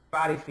stress your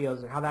body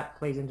feels and how that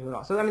plays into it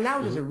all. So, I mean, that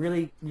was just a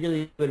really,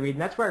 really good read,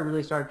 and that's where I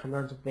really started to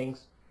learn some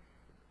things.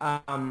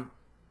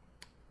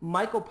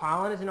 Michael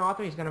Pollan is an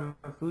author. He's kind of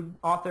a food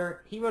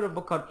author. He wrote a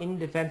book called In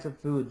Defense of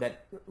Food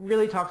that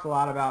really talks a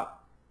lot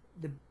about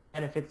the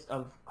benefits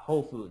of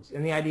whole foods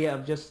and the idea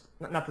of just,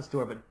 not the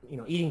store, but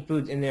eating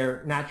foods in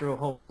their natural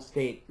whole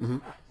state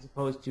as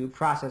opposed to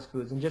processed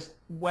foods, and just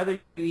whether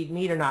you eat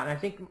meat or not. And I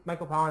think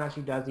Michael Pollan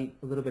actually does eat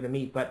a little bit of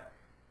meat, but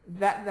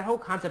that whole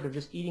concept of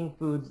just eating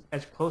foods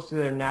as close to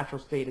their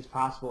natural state as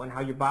possible, and how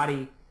your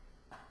body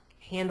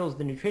handles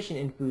the nutrition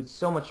in foods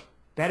so much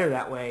better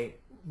that way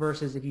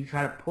versus if you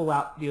try to pull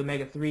out the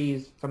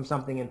omega-3s from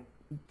something and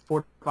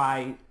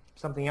fortify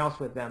something else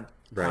with them.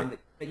 Right.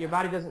 That your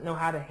body doesn't know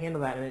how to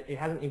handle that, and it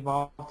hasn't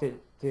evolved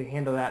to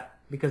handle that,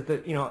 because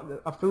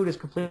a food is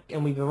complete,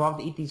 and we've evolved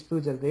to eat these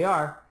foods as they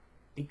are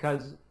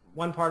because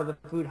one part of the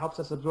food helps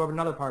us absorb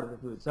another part of the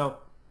food. So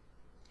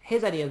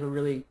his ideas were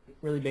really,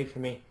 really big for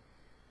me.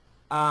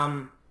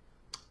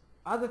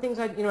 Other things,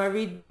 I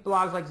read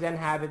blogs like Zen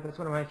Habit. That's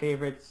one of my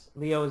favorites.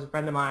 Leo is a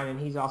friend of mine, and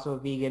he's also a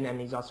vegan,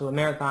 and he's also a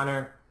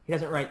marathoner. He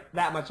doesn't write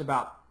that much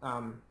about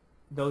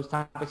those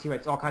topics. He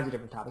writes all kinds of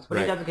different topics, but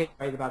he does occasionally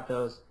write about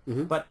those.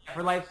 But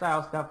for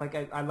lifestyle stuff,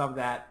 I love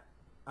that.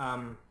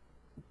 And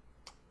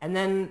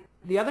then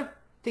the other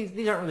things,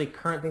 these aren't really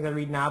current things I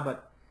read now,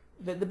 but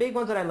the big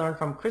ones that I learned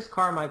from Chris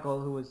Carmichael,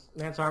 who was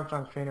Lance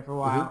Armstrong's trainer for a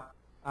while.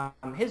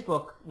 His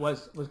book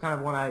was kind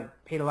of one I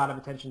paid a lot of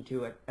attention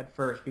to at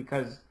first,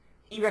 because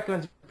he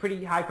recommends a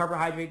pretty high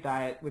carbohydrate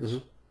diet,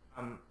 which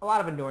a lot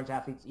of endurance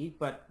athletes eat,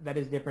 but that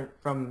is different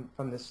from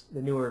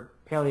the newer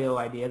paleo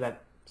idea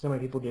that so many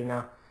people do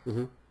now.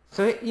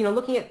 So,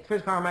 looking at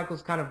Chris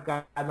Carmichael's kind of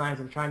guidelines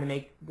and trying to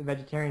make the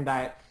vegetarian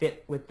diet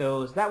fit with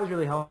those, that was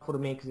really helpful to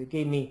me, because it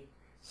gave me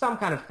some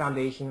kind of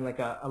foundation, like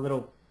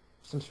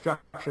some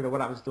structure to what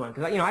I was doing.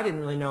 Because, I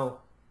didn't really know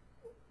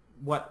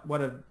what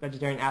a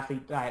vegetarian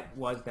athlete diet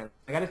was then.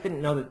 I just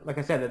didn't know that, like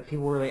I said, that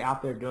people were really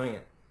out there doing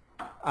it.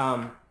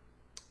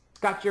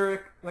 Scott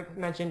Jurek, like I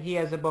mentioned, he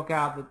has a book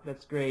out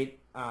that's great.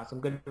 Some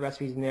good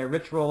recipes in there.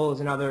 Rich Roll is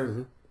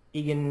another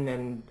vegan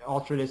and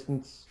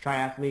ultra-distance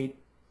triathlete.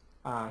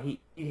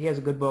 He has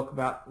a good book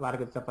about a lot of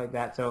good stuff like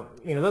that. So,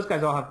 those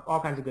guys all have all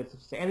kinds of good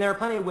stuff to say. And there are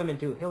plenty of women,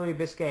 too. Hillary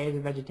Biscay is a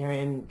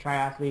vegetarian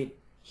triathlete.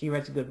 She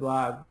writes a good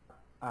blog.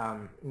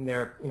 And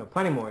there are,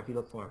 plenty more if you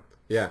look for them.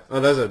 Yeah. Oh,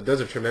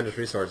 those are tremendous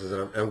resources,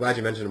 and I'm glad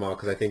you mentioned them all,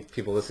 because I think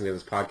people listening to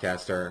this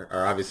podcast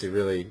are obviously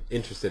really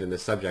interested in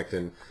this subject,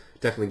 and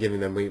definitely giving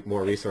them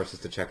more resources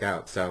to check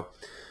out. So,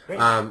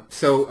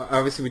 so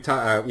obviously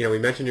we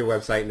mentioned your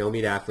website,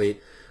 NoMeatAthlete,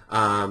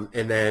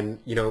 and then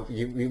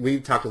we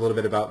talked a little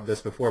bit about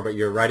this before, but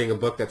you're writing a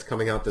book that's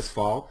coming out this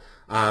fall.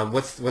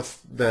 What's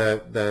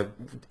the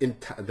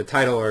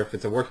title, or if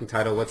it's a working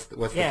title, what's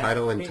the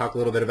title, and talk a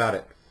little bit about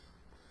it.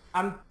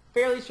 I'm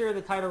fairly sure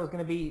the title is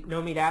going to be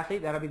No Meat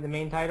Athlete. That'll be the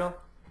main title.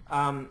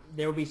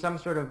 There will be some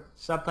sort of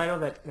subtitle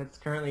that's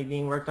currently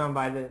being worked on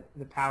by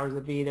the powers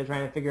that be. They're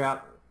trying to figure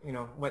out,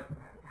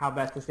 how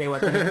best to say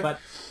what's in it. But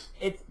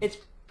it's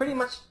pretty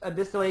much a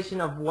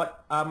distillation of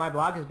what my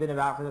blog has been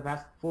about for the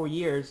past 4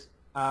 years.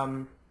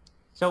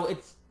 So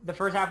it's the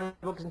first half of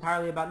the book is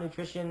entirely about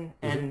nutrition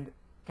and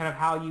kind of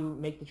how you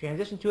make the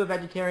transition to a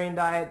vegetarian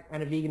diet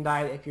and a vegan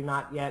diet if you're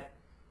not yet.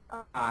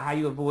 How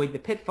you avoid the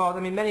pitfalls. I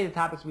mean, many of the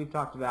topics we've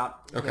talked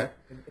about. Okay.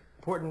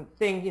 Important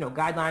thing,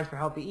 guidelines for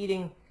healthy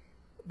eating,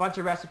 a bunch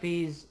of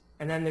recipes,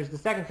 and then there's the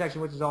second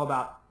section, which is all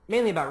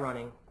mainly about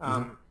running.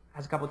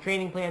 Has a couple of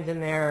training plans in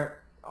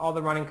there, all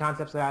the running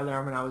concepts that I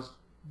learned when I was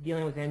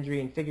dealing with injury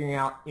and figuring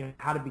out,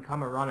 how to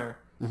become a runner.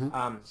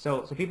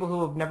 So people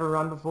who have never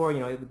run before,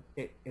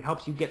 it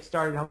helps you get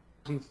started, helps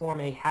you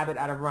form a habit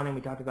out of running. We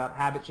talked about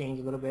habit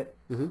change a little bit.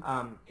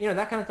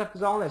 That kind of stuff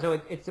is all in there.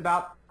 So it's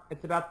about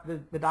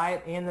the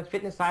diet and the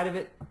fitness side of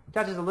it. It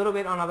touches a little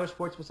bit on other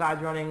sports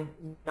besides running,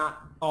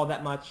 not all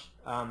that much,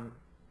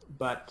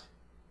 but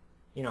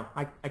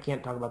I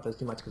can't talk about those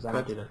too much because I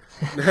don't do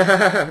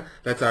them.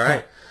 That's all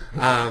right.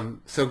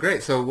 So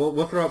great. So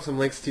we'll throw up some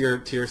links to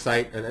your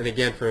site, and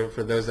again,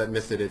 for those that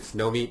missed it, it's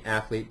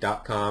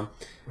NoMeatAthlete.com,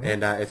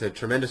 and it's a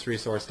tremendous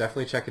resource.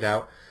 Definitely check it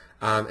out.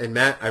 And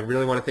Matt, I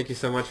really want to thank you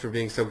so much for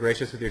being so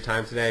gracious with your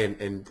time today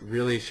and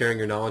really sharing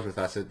your knowledge with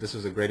us. This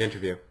was a great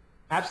interview.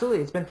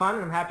 Absolutely, it's been fun,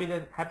 and I'm happy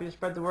to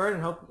spread the word,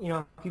 and hope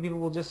a few people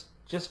will just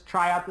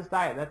try out this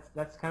diet.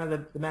 That's kind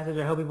of the message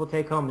I hope people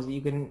take home, is that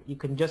you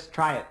can just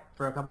try it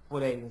for a couple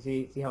of days and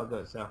see how it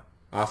goes. So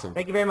awesome.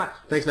 Thank you very much.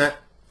 Thanks, Matt.